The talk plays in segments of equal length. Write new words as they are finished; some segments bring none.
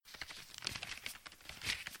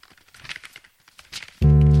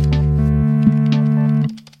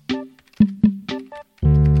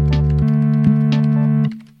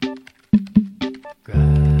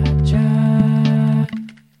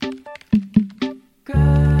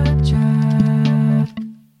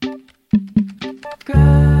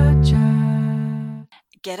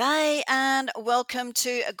G'day and welcome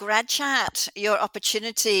to a Grad Chat, your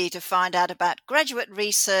opportunity to find out about graduate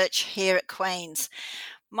research here at Queen's.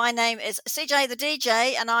 My name is CJ the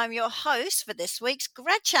DJ and I'm your host for this week's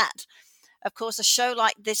Grad Chat. Of course, a show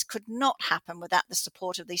like this could not happen without the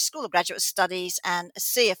support of the School of Graduate Studies and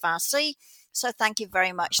CFRC, so thank you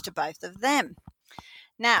very much to both of them.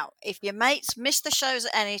 Now, if your mates miss the shows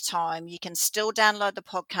at any time, you can still download the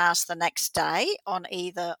podcast the next day on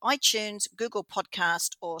either iTunes, Google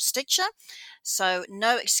Podcast, or Stitcher. So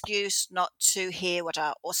no excuse not to hear what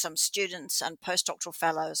our awesome students and postdoctoral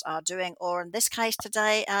fellows are doing, or in this case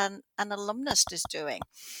today, an alumnus is doing.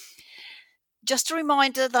 Just a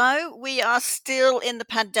reminder though, we are still in the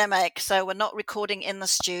pandemic, so we're not recording in the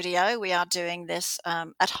studio. We are doing this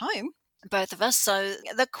at home, both of us. So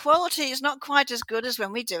the quality is not quite as good as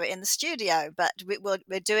when we do it in the studio, but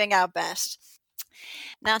we're doing our best.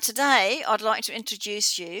 Now, today, I'd like to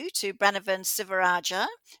introduce you to Branavan Sivaraja,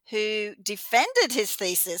 who defended his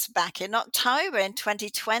thesis back in October in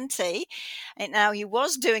 2020. And now, he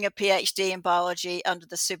was doing a PhD in biology under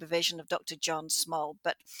the supervision of Dr. John Small.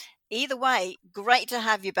 But either way, great to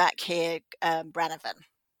have you back here, Branavan.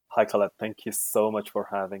 Hi, Colette. Thank you so much for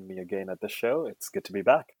having me again at the show. It's good to be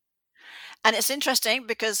back. And it's interesting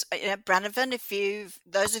because Branavan,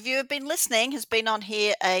 those of you who have been listening, has been on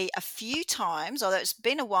here a few times, although it's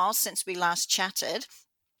been a while since we last chatted.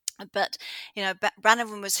 But,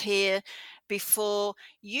 Branavan was here before,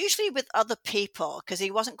 usually with other people, because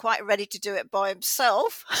he wasn't quite ready to do it by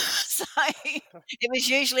himself. So it was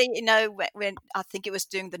usually, when I think it was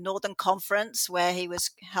doing the Northern Conference where he was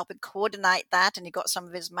helping coordinate that, and he got some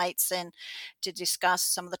of his mates in to discuss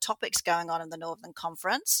some of the topics going on in the Northern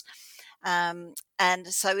Conference. And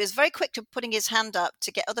so he was very quick to putting his hand up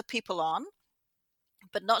to get other people on,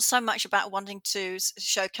 but not so much about wanting to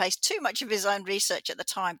showcase too much of his own research at the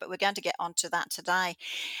time, but we're going to get onto that today.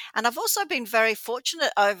 And I've also been very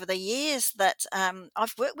fortunate over the years that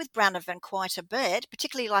I've worked with Branavan quite a bit,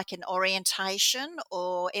 particularly like in orientation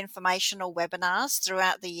or informational webinars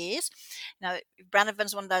throughout the years.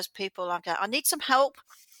 Branavan's one of those people like, I need some help,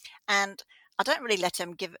 and I don't really let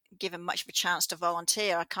him give him much of a chance to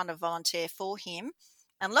volunteer. I kind of volunteer for him.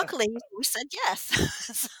 And luckily, we said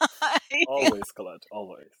yes. Always, Colette,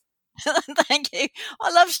 always. Thank you.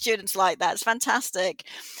 I love students like that. It's fantastic.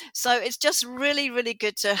 So it's just really, really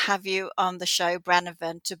good to have you on the show,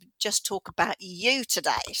 Branavan, to just talk about you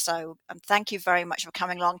today. So thank you very much for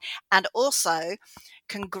coming along. And also,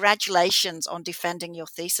 congratulations on defending your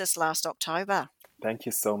thesis last October. Thank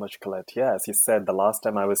you so much, Colette. Yeah, as you said, the last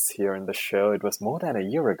time I was here in the show, it was more than a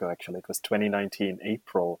year ago, actually. It was 2019,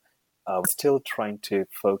 April. I was still trying to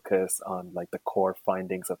focus on the core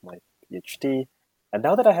findings of my PhD. And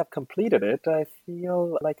now that I have completed it, I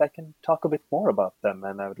feel like I can talk a bit more about them,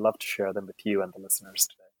 and I would love to share them with you and the listeners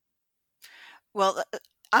today. Well,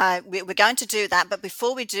 we're going to do that. But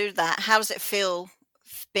before we do that, how does it feel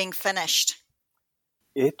being finished?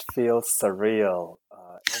 It feels surreal.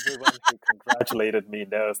 Everyone who congratulated me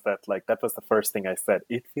knows that that was the first thing I said.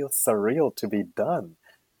 It feels surreal to be done.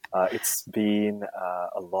 It's been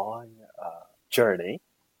a long journey,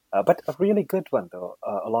 but a really good one, though.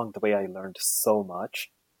 Along the way, I learned so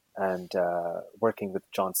much, and working with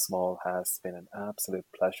John Small has been an absolute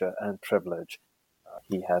pleasure and privilege.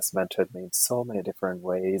 He has mentored me in so many different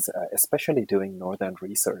ways, especially doing Northern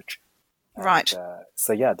research. Right.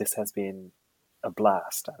 So yeah, this has been a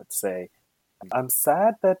blast, I would say. I'm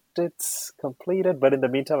sad that it's completed, but in the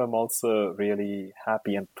meantime, I'm also really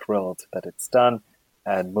happy and thrilled that it's done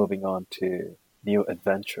and moving on to new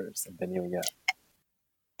adventures in the new year.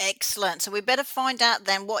 Excellent. So we better find out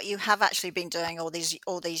then what you have actually been doing all these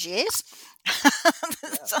years.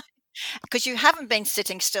 Because you haven't been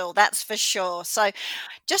sitting still, that's for sure. So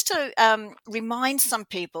just to remind some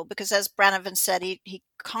people, because as Branavan said, he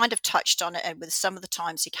kind of touched on it with some of the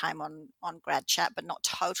times he came on Grad Chat, but not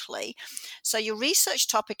totally. So your research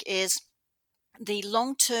topic is the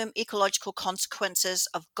long-term ecological consequences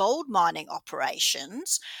of gold mining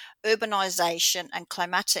operations, urbanization and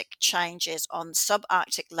climatic changes on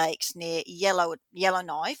subarctic lakes near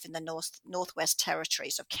Yellowknife in the Northwest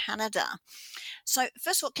Territories of Canada. So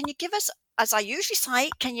first of all, can you give us, as I usually say,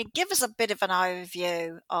 can you give us a bit of an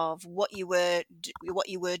overview of what you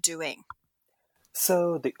were doing?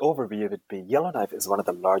 So the overview would be Yellowknife is one of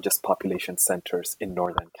the largest population centers in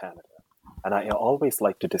northern Canada. And I always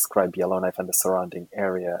like to describe Yellowknife and the surrounding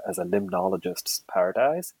area as a limnologist's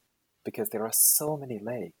paradise because there are so many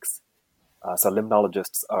lakes. So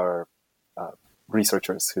limnologists are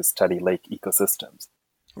researchers who study lake ecosystems.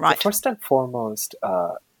 Right. So first and foremost,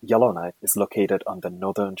 Yellowknife is located on the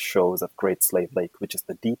northern shores of Great Slave Lake, which is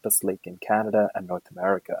the deepest lake in Canada and North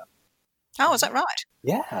America. Oh, is And that right?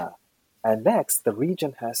 yeah. And next, the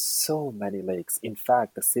region has so many lakes. In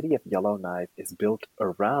fact, the city of Yellowknife is built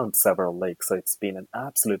around several lakes, so it's been an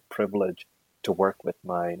absolute privilege to work with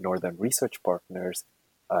my northern research partners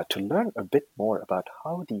to learn a bit more about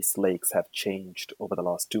how these lakes have changed over the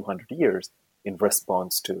last 200 years in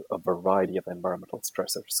response to a variety of environmental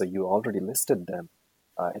stressors. So you already listed them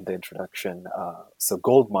in the introduction. So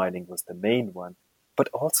gold mining was the main one, but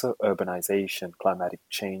also urbanization, climatic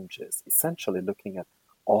changes, essentially looking at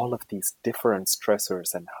all of these different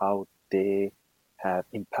stressors and how they have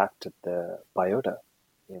impacted the biota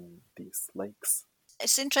in these lakes.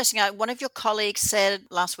 It's interesting. One of your colleagues said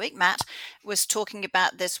last week, Matt, was talking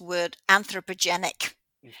about this word anthropogenic.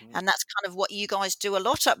 Mhm. And that's kind of what you guys do a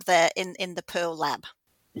lot up there in the Pearl Lab.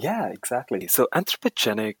 Yeah, exactly. So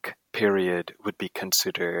anthropogenic period would be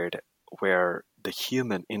considered where the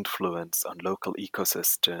human influence on local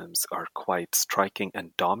ecosystems are quite striking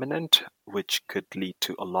and dominant, which could lead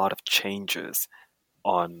to a lot of changes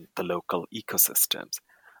on the local ecosystems.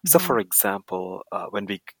 So, Hmm. for example, when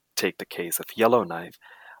we take the case of Yellowknife,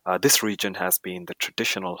 this region has been the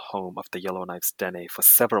traditional home of the Yellowknife's Dene for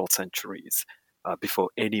several centuries before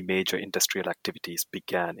any major industrial activities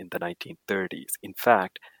began in the 1930s. In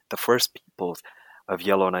fact, the first peoples of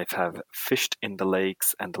Yellowknife have fished in the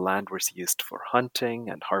lakes, and the land was used for hunting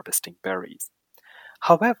and harvesting berries.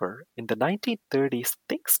 However, in the 1930s,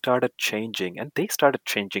 things started changing, and they started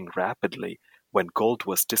changing rapidly when gold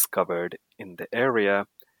was discovered in the area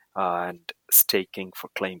and staking for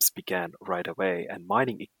claims began right away, and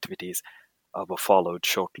mining activities were followed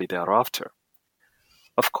shortly thereafter.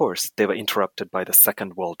 Of course, they were interrupted by the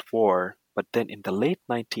Second World War, but then in the late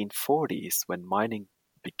 1940s, when mining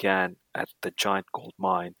began at the giant gold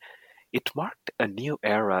mine, it marked a new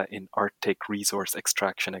era in Arctic resource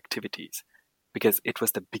extraction activities because it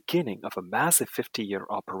was the beginning of a massive 50-year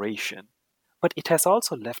operation. But it has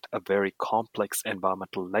also left a very complex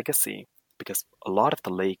environmental legacy because a lot of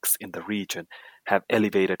the lakes in the region have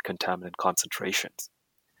elevated contaminant concentrations.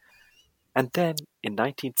 And then in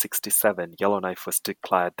 1967, Yellowknife was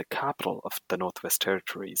declared the capital of the Northwest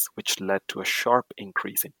Territories, which led to a sharp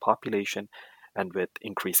increase in population. And with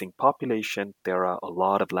increasing population, there are a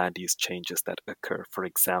lot of land use changes that occur. For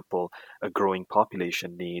example, a growing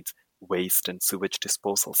population needs waste and sewage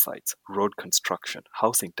disposal sites, road construction,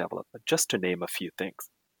 housing development, just to name a few things.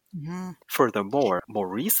 Hmm. Furthermore, more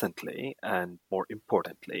recently and more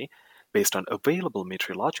importantly, based on available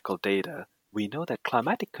meteorological data, we know that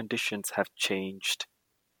climatic conditions have changed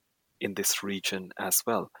in this region as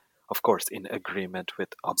well. Of course, in agreement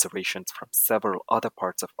with observations from several other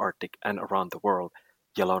parts of Arctic and around the world,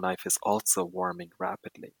 Yellowknife is also warming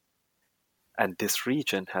rapidly. And this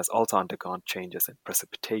region has also undergone changes in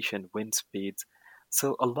precipitation, wind speeds.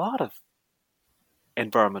 So a lot of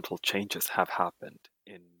environmental changes have happened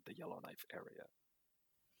in the Yellowknife area.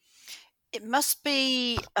 It must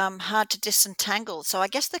be hard to disentangle. So I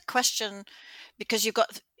guess the question, because you've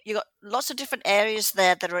got lots of different areas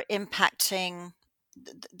there that are impacting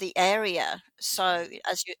the area. So Mhm.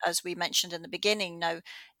 as we mentioned in the beginning,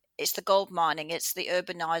 it's the gold mining, it's the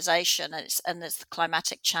urbanization, and it's the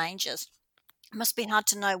climatic changes. It must be hard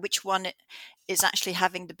to know which one is actually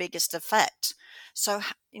having the biggest effect. So,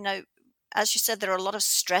 as you said, there are a lot of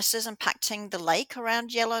stresses impacting the lake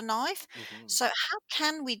around Yellowknife. Mhm. So, how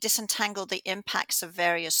can we disentangle the impacts of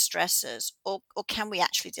various stresses, or can we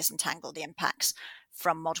actually disentangle the impacts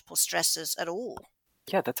from multiple stresses at all?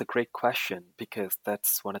 Yeah, that's a great question because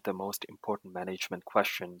that's one of the most important management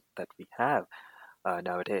questions that we have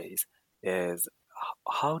nowadays is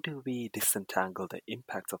how do we disentangle the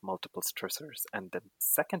impacts of multiple stressors? And the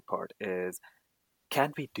second part is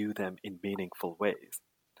can we do them in meaningful ways?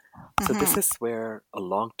 So this Hmm. is where a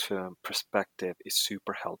long-term perspective is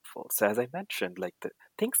super helpful. So as I mentioned, like the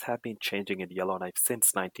things have been changing in Yellowknife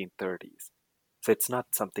since 1930s. So it's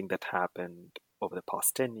not something that happened over the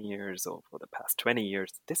past 10 years or for the past 20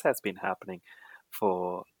 years. This has been happening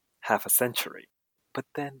for half a century. But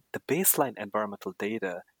then the baseline environmental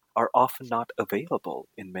data are often not available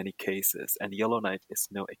in many cases, and Yellowknife is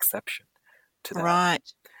no exception to that.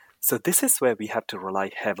 Right. So this is where we have to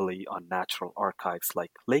rely heavily on natural archives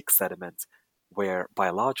like lake sediments, where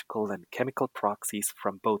biological and chemical proxies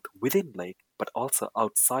from both within lake but also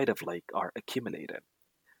outside of lake are accumulated.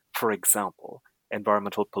 For example,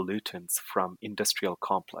 environmental pollutants from industrial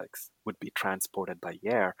complex would be transported by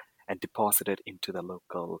air and deposited into the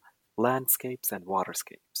local landscapes and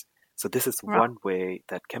waterscapes. So this is Right. one way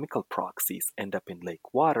that chemical proxies end up in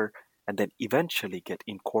lake water and then eventually get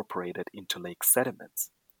incorporated into lake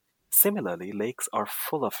sediments. Similarly, lakes are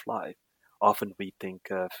full of life. Often we think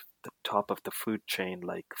of the top of the food chain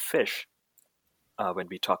like fish when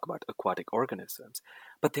we talk about aquatic organisms,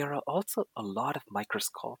 but there are also a lot of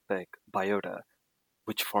microscopic biota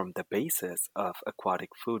which form the basis of aquatic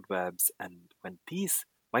food webs. And when these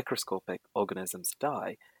microscopic organisms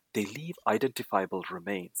die, they leave identifiable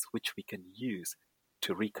remains which we can use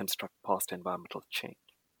to reconstruct past environmental change.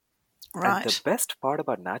 And the Right. best part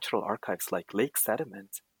about natural archives like lake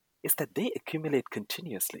sediments is that they accumulate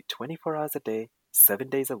continuously 24 hours a day, 7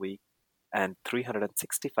 days a week, and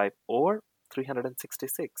 365 or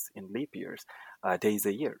 366 in leap years days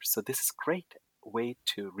a year. So this is a great way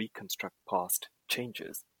to reconstruct past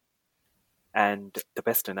changes. And the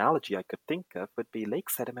best analogy I could think of would be lake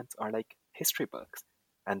sediments are like history books,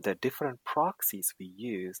 and the different proxies we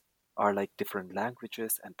use are like different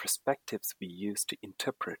languages and perspectives we use to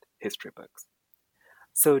interpret history books.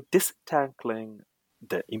 So, disentangling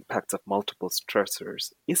the impacts of multiple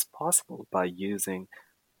stressors is possible by using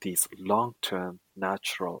these long term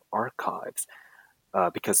natural archives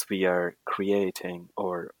because we are creating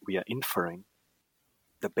or we are inferring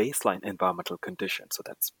the baseline environmental conditions, so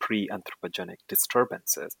that's pre anthropogenic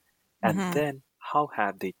disturbances, and Hmm. then how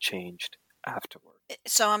have they changed afterward?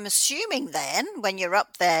 So I'm assuming then when you're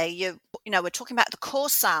up there, we're talking about the core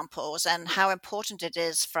samples and how important it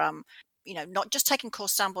is from, not just taking core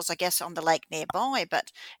samples, I guess, on the lake nearby,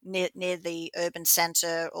 but near the urban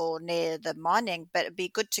center or near the mining. But it'd be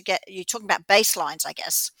good to get, you're talking about baselines, I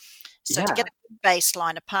guess. So to get Yeah, a good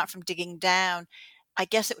baseline, apart from digging down, I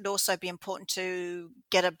guess it would also be important to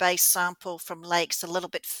get a base sample from lakes a little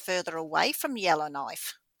bit further away from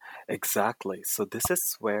Yellowknife. exactly. So, this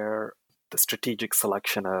is where the strategic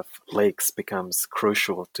selection of lakes becomes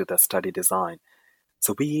crucial to the study design.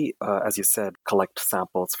 So we, as you said, collect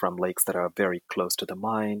samples from lakes that are very close to the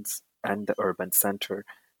mines and the urban center,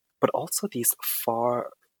 but also these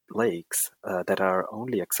far lakes that are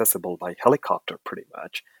only accessible by helicopter pretty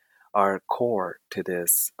much are core to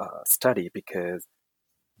this study because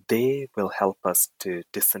they will help us to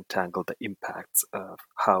disentangle the impacts of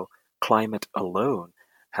how climate alone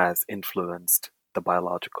has influenced the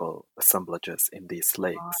biological assemblages in these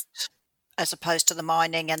lakes. Right. As opposed to the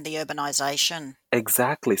mining and the urbanization.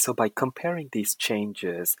 Exactly. So by comparing these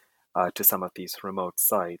changes to some of these remote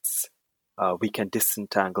sites, we can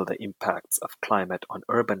disentangle the impacts of climate on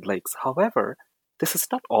urban lakes. However, this is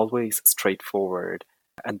not always straightforward.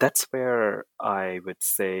 And that's where I would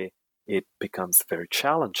say it becomes very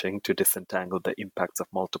challenging to disentangle the impacts of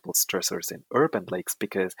multiple stressors in urban lakes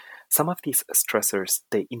because some of these stressors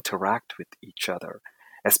they interact with each other,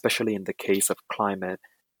 especially in the case of climate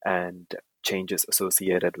and changes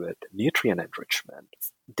associated with nutrient enrichment,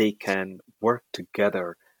 they can work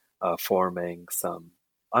together, forming some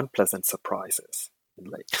unpleasant surprises in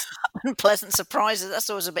lakes. Unpleasant surprises, that's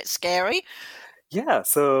always a bit scary. Yeah,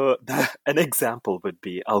 so an example would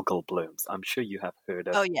be algal blooms. I'm sure you have heard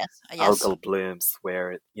of Oh, yes. Yes. algal blooms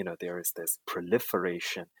where there is this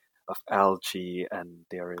proliferation of algae and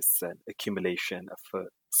there is an accumulation of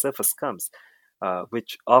surface scums,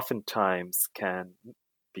 which oftentimes can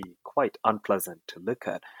be quite unpleasant to look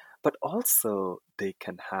at, but also they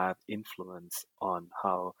can have influence on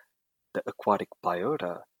how the aquatic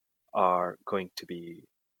biota are going to be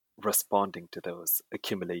responding to those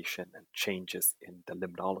accumulation and changes in the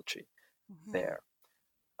limnology Mhm. there.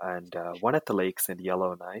 And one at the lakes in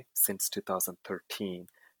Yellowknife since 2013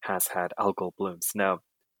 has had algal blooms. Now,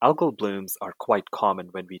 algal blooms are quite common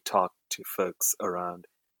when we talk to folks around,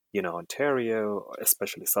 Ontario,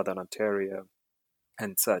 especially southern Ontario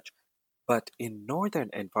and such. But in northern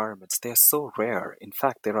environments, they are so rare. In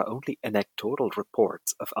fact, there are only anecdotal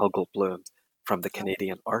reports of algal blooms from the Oh,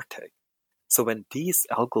 Canadian Arctic. So when these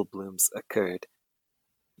algal blooms occurred,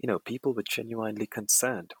 people were genuinely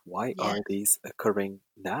concerned. Why yeah. are these occurring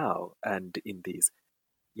now and in these,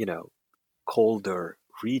 you know, colder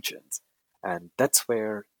regions? And that's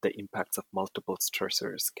where the impacts of multiple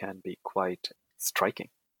stressors can be quite striking.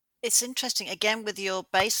 It's interesting, again, with your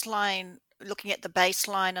baseline, looking at the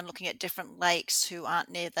baseline and looking at different lakes who aren't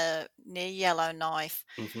near Yellowknife.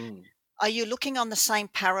 Hmm. Are you looking on the same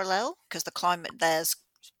parallel? Because the climate there's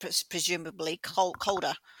presumably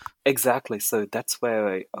colder. Exactly. So that's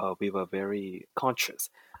why we were very conscious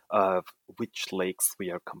of which lakes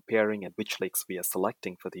we are comparing and which lakes we are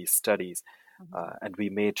selecting for these studies. Mhm. And we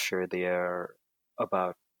made sure they are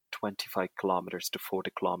about 25 kilometers to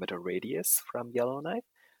 40-kilometer radius from Yellowknife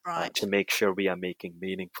to Right. make sure we are making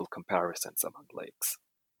meaningful comparisons among lakes.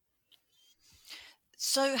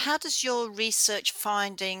 So how does your research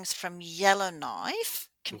findings from Yellowknife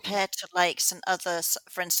Hmm. compared to lakes and other,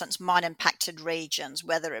 for instance, mine impacted regions,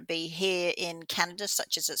 whether it be here in Canada,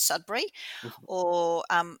 such as at Sudbury, Hmm. or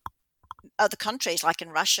other countries like in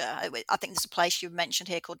Russia. I think there's a place you mentioned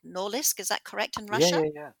here called Norilsk. Is that correct in Yeah, Russia? yeah,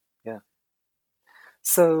 yeah, yeah.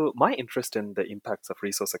 So my interest in the impacts of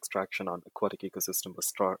resource extraction on aquatic ecosystem was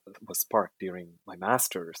sparked during my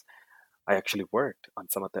master's. I actually worked on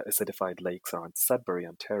some of the acidified lakes around Sudbury,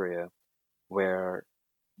 Ontario, where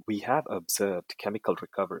we have observed chemical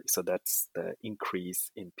recovery. So that's the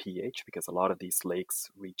increase in pH because a lot of these lakes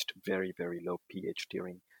reached very, very low pH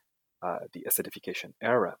during the acidification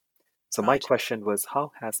era. So my Right. question was,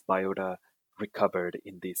 how has biota recovered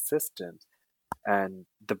in these systems? And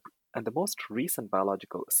the most recent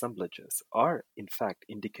biological assemblages are in fact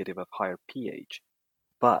indicative of higher pH,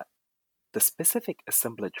 but the specific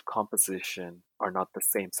assemblage composition are not the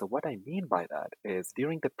same. So what I mean by that is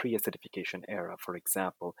during the pre-acidification era, for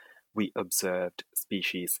example, we observed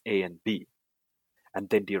species A and B. And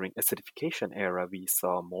then during acidification era, we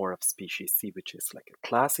saw more of species C, which is like a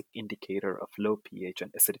classic indicator of low pH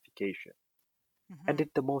and acidification. And Hmm.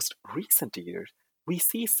 in the most recent years, we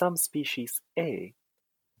see some species A,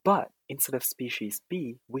 but instead of species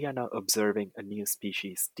B, we are now observing a new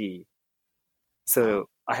species D. Oh. So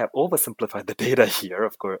I have oversimplified the data here,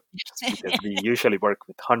 of course, just because we usually work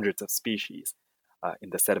with hundreds of species in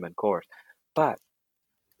the sediment course. But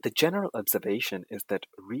the general observation is that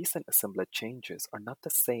recent assemblage changes are not the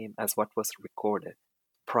same as what was recorded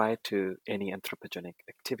prior to any anthropogenic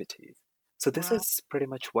activities. So this Right. is pretty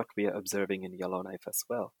much what we are observing in Yellowknife as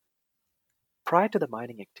well. Prior to the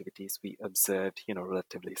mining activities, we observed,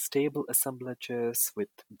 relatively stable assemblages with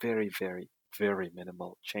very, very, very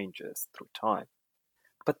minimal changes through time.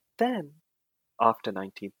 But then, after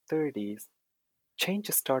 1930s,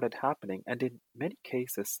 changes started happening, and in many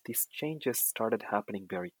cases, these changes started happening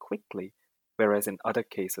very quickly, whereas in other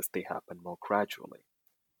cases, they happened more gradually.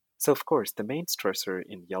 So, of course, the main stressor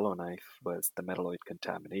in Yellowknife was the metalloid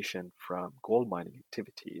contamination from gold mining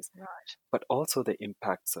activities, Right. but also the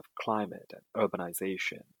impacts of climate and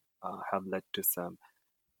urbanization have led to some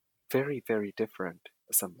very, very different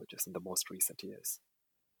assemblages in the most recent years.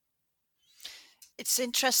 It's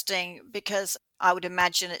interesting because I would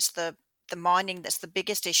imagine it's the mining that's the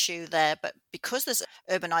biggest issue there, but because there's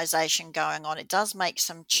urbanization going on, it does make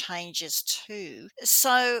some changes too.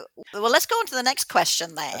 So, well, let's go on to the next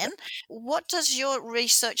question Okay. then. What does your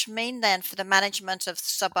research mean then for the management of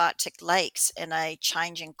subarctic lakes in a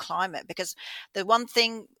changing climate? Because the one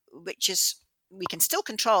thing which is we can still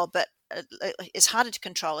control, but is harder to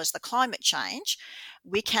control is the climate change.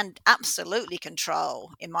 We can absolutely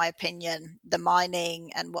control, in my opinion, the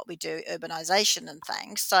mining and what we do, urbanization and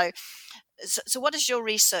things. So what does your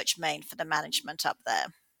research mean for the management up there?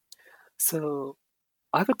 So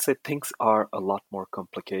I would say things are a lot more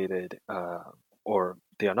complicated, or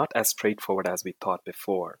they are not as straightforward as we thought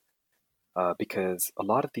before, because a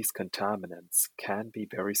lot of these contaminants can be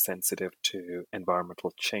very sensitive to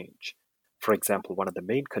environmental change. For example, one of the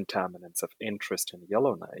main contaminants of interest in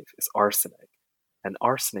Yellowknife is arsenic, and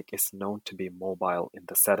arsenic is known to be mobile in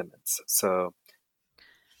the sediments. So,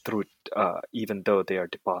 through even though they are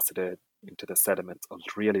deposited into the sediments a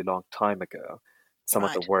really long time ago, some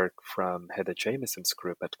of the Right. work from Heather Jamison's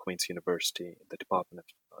group at Queen's University in the Department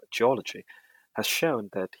of Geology has shown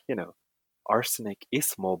that, arsenic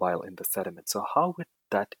is mobile in the sediment. So how would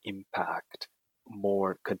that impact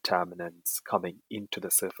more contaminants coming into the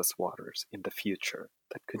surface waters in the future?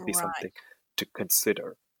 That could be Right. something to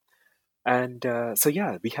consider. And so,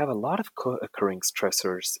 yeah, we have a lot of co-occurring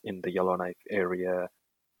stressors in the Yellowknife area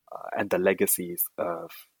and the legacies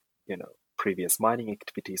of, previous mining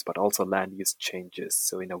activities, but also land use changes.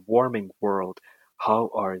 So, in a warming world, how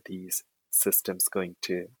are these systems going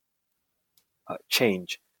to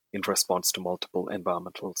change in response to multiple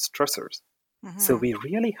environmental stressors? So, Hmm. we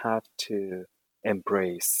really have to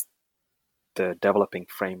embrace the developing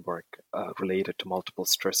framework related to multiple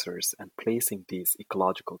stressors and placing these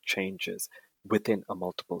ecological changes within a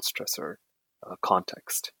multiple stressor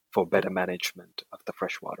context for better management of the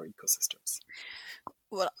freshwater ecosystems.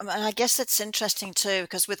 Well, I guess it's interesting too,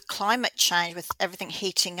 because with climate change, with everything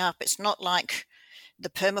heating up, it's not like the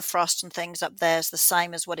permafrost and things up there is the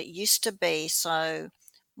same as what it used to be. So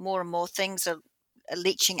more and more things are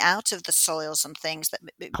leaching out of the soils and things that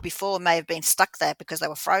before may have been stuck there because they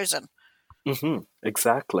were frozen.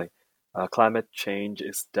 Exactly. Climate change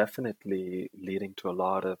is definitely leading to a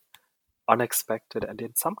lot of unexpected and,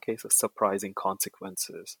 in some cases, surprising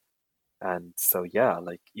consequences. And so, yeah,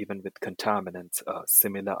 like even with contaminants,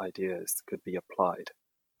 similar ideas could be applied.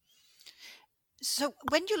 So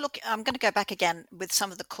when you look, I'm going to go back again with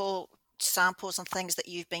some of the core samples and things that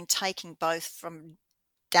you've been taking both from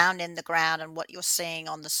down in the ground and what you're seeing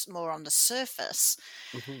on the more on the surface.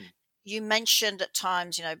 Hmm. You mentioned at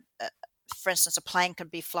times, for instance, a plane could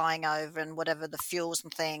be flying over and whatever the fuels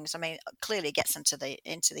and things. I mean, clearly it gets into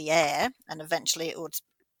the air, and eventually it would.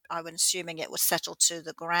 I was assuming it would settle to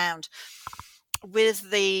the ground. With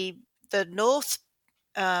the north,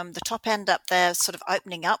 the top end up there, sort of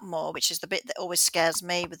opening up more, which is the bit that always scares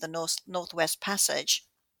me with the northwest passage.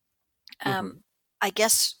 Hmm. Um, I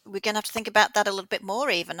guess we're going to have to think about that a little bit more,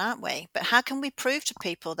 even, aren't we? But how can we prove to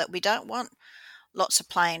people that we don't want lots of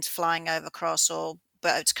planes flying over across or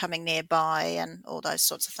boats coming nearby and all those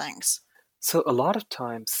sorts of things? So a lot of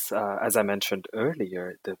times, as I mentioned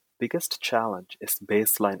earlier, the biggest challenge is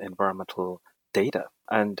baseline environmental data.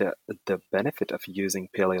 And the benefit of using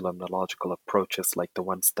paleolimnological approaches like the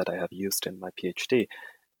ones that I have used in my PhD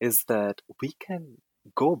is that we can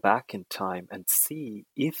go back in time and see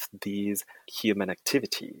if these human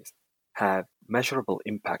activities have measurable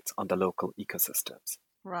impacts on the local ecosystems.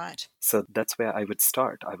 Right. So that's where I would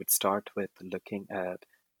start. I would start with looking at,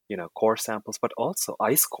 core samples, but also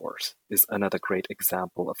ice cores is another great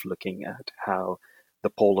example of looking at how the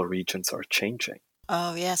polar regions are changing.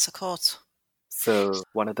 Oh, yes, of course. So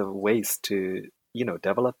one of the ways to,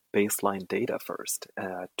 develop baseline data first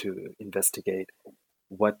to investigate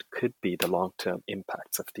what could be the long-term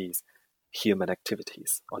impacts of these human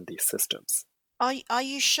activities on these systems. Are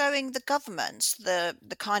you showing the governments the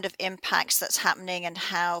kind of impacts that's happening and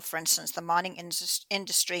how, for instance, the mining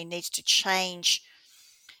industry needs to change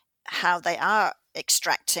how they are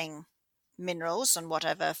extracting minerals and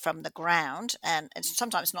whatever from the ground? And it's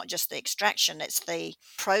sometimes not just the extraction, it's the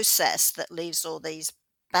process that leaves all these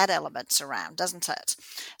bad elements around, doesn't it?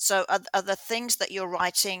 So are the things that you're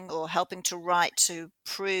writing or helping to write to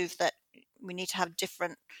prove that we need to have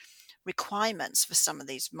different requirements for some of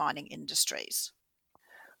these mining industries?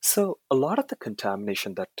 So a lot of the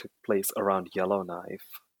contamination that took place around Yellowknife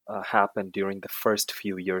happened during the first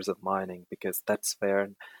few years of mining because that's where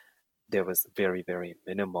there was very, very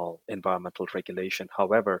minimal environmental regulation.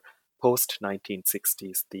 However, post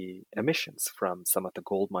 1960s, the emissions from some of the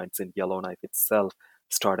gold mines in Yellowknife itself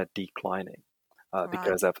started declining Right.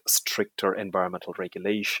 because of stricter environmental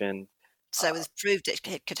regulation. So Uh, it's proved it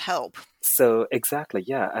could help. so exactly,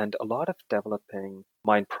 yeah, and a lot of developing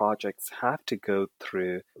mine projects have to go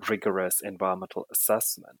through rigorous environmental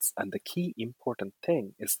assessments. And the key important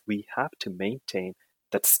thing is we have to maintain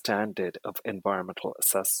that standard of environmental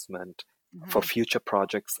assessment for Hmm. future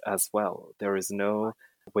projects as well. There is no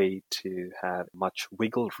way to have much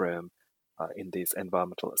wiggle room in these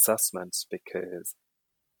environmental assessments because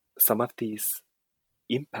some of these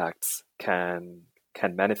impacts can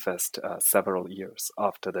manifest several years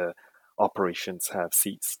after the operations have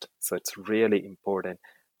ceased. So it's really important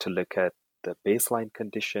to look at the baseline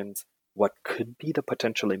conditions, what could be the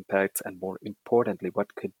potential impacts, and more importantly,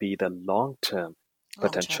 what could be the long-term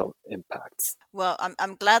Long term. potential impacts. Well,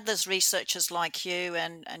 I'm glad there's researchers like you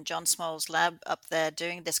and John Small's lab up there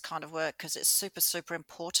doing this kind of work because it's super, super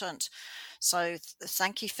important. So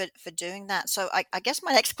thank you for doing that. So I guess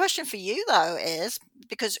my next question for you though is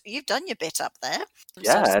because you've done your bit up there. So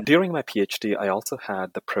Yeah, and during my PhD, I also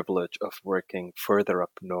had the privilege of working further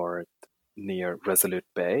up north near Resolute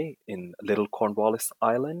Bay in Little Cornwallis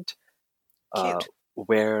Island. uh, cute.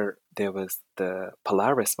 where there was the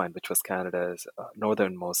Polaris mine, which was Canada's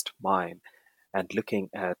northernmost mine, and looking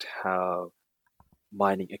at how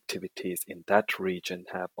mining activities in that region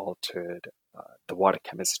have altered the water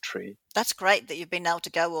chemistry. That's great that you've been able to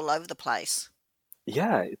go all over the place.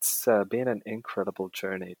 Yeah, it's been an incredible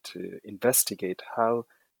journey to investigate how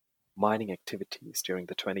mining activities during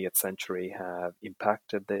the 20th century have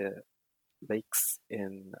impacted the lakes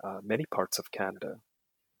in many parts of Canada.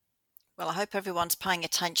 Well, I hope everyone's paying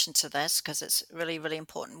attention to this because it's really, really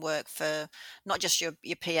important work for not just your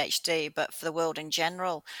PhD, but for the world in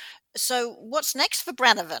general. So, what's next for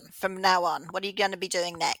Branovan from now on? What are you going to be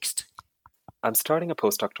doing next? I'm starting a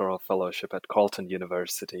postdoctoral fellowship at Carleton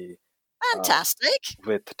University uh, Fantastic.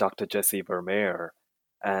 with Dr. Jesse Vermeer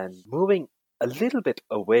and moving a little bit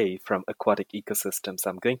away from aquatic ecosystems.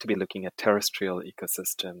 I'm going to be looking at terrestrial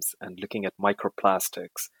ecosystems and looking at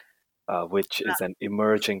microplastics, which is an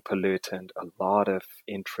emerging pollutant, a lot of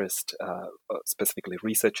interest, specifically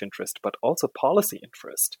research interest, but also policy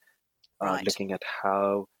interest, Right. looking at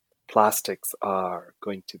how plastics are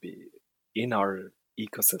going to be in our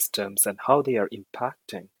ecosystems and how they are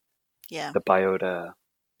impacting Yeah. the biota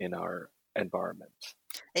in our environment.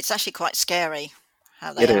 It's actually quite scary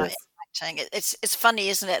how they It are is. exciting. It's funny,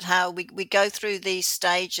 isn't it, how we go through these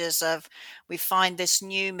stages of we find this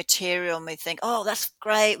new material and we think, oh, that's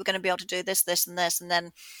great, we're going to be able to do this, this, and this. And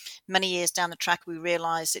then many years down the track, we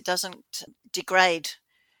realize it doesn't degrade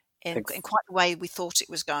in Ex- quite the way we thought it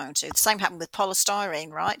was going to. The same happened with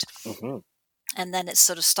polystyrene, right? hmm And then it's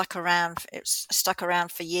sort of stuck around. It's stuck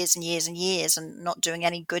around for years and years and years, and not doing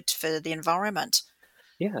any good for the environment.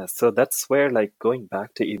 Yeah, so that's where, like, going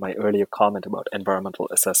back to my earlier comment about environmental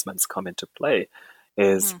assessments come into play,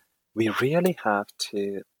 is Hmm. we really have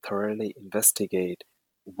to thoroughly investigate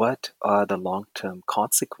what are the long-term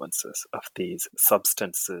consequences of these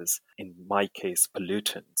substances, in my case,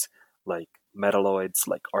 pollutants, like metalloids,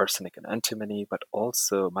 like arsenic and antimony, but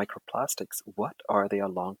also microplastics. What are their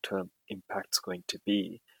long-term impacts going to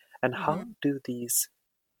be? And Hmm. how do these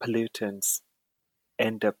pollutants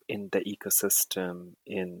end up in the ecosystem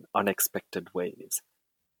in unexpected ways?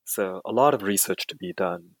 So, a lot of research to be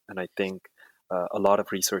done, and I think a lot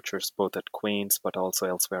of researchers, both at Queen's but also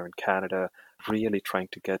elsewhere in Canada, really trying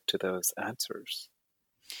to get to those answers.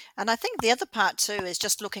 And I think the other part too is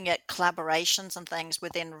just looking at collaborations and things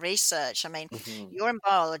within research. I mean, Hmm you're in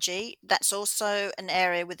biology, that's also an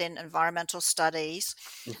area within environmental studies.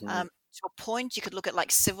 hmm To a point, you could look at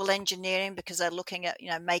like civil engineering because they're looking at,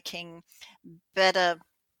 making better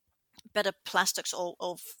plastics or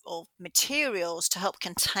materials to help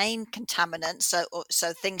contain contaminants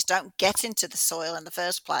so things don't get into the soil in the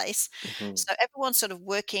first place. hmm So everyone's sort of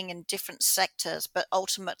working in different sectors, but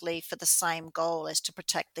ultimately for the same goal, is to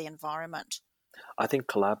protect the environment. I think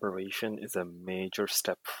collaboration is a major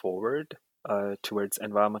step forward towards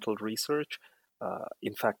environmental research.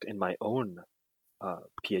 In fact, in my own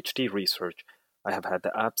PhD research, I have had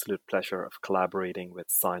the absolute pleasure of collaborating with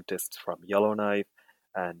scientists from Yellowknife,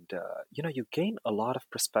 and you gain a lot of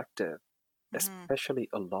perspective, Hmm. especially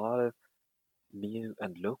a lot of new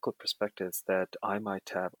and local perspectives that I might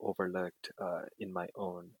have overlooked in my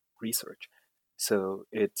own research. So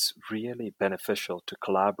it's really beneficial to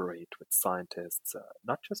collaborate with scientists,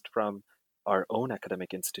 not just from our own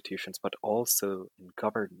academic institutions, but also in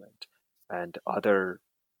government and other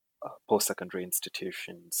post-secondary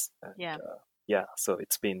institutions. And Yeah. yeah, so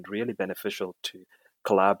it's been really beneficial to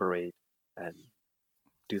collaborate and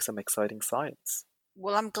do some exciting science.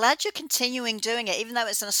 Well, I'm glad you're continuing doing it, even though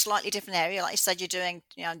it's in a slightly different area. Like you said, you're doing,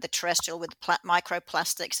 the terrestrial with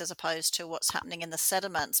microplastics as opposed to what's happening in the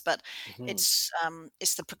sediments. But Mhm.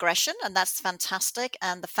 it's the progression, and that's fantastic.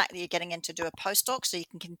 And the fact that you're getting in to do a postdoc, so you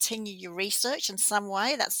can continue your research in some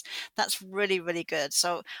way, that's really, really good.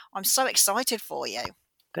 So I'm so excited for you.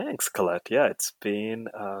 Thanks, Colette. Yeah, it's been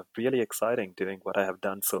really exciting doing what I have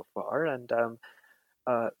done so far, and I'm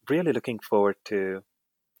really looking forward to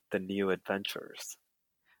the new adventures.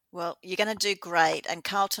 Well, you're going to do great, and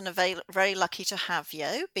Carlton are very, very lucky to have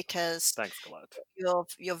you because Thanks, Colette.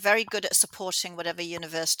 you're very good at supporting whatever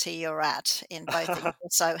university you're at in both, and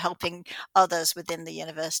also helping others within the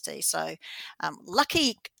university. So,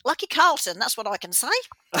 lucky Carlton. That's what I can say.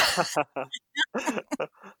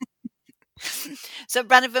 So,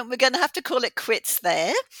 Brandon, we're going to have to call it quits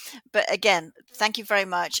there. But again, thank you very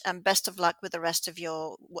much, and best of luck with the rest of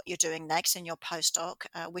what you're doing next in your postdoc.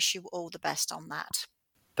 Wish you all the best on that.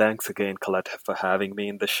 Thanks again, Colette, for having me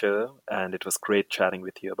in the show, and it was great chatting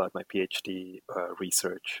with you about my PhD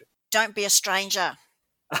research. Don't be a stranger.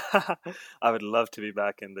 I would love to be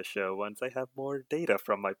back in the show once I have more data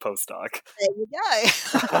from my postdoc. There you go.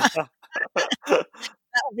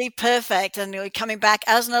 That would be perfect. And you're coming back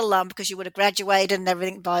as an alum because you would have graduated and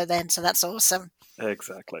everything by then. So that's awesome.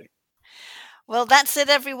 Exactly. Well, that's it,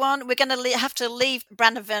 everyone. We're going to have to leave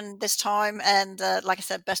Brandon this time. And like I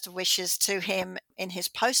said, best of wishes to him in his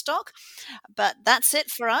postdoc. But that's it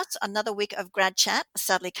for us. Another week of Grad Chat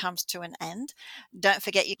sadly comes to an end. Don't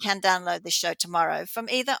forget you can download this show tomorrow from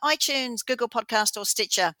either iTunes, Google Podcast, or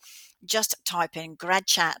Stitcher. Just type in Grad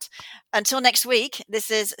Chat. Until next week, this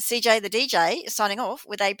is CJ the DJ signing off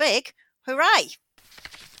with a big hooray.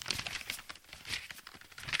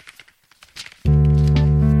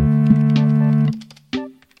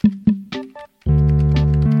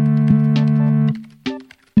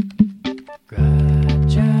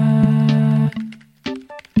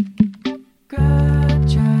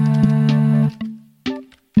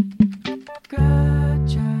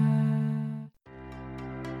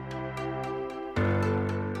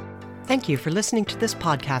 Thank you for listening to this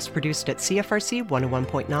podcast produced at CFRC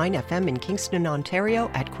 101.9 FM in Kingston,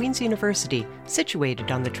 Ontario at Queen's University,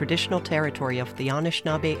 situated on the traditional territory of the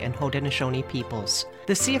Anishinaabe and Haudenosaunee peoples.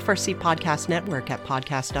 The CFRC Podcast Network at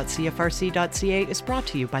podcast.cfrc.ca is brought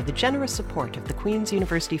to you by the generous support of the Queen's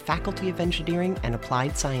University Faculty of Engineering and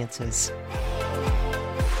Applied Sciences.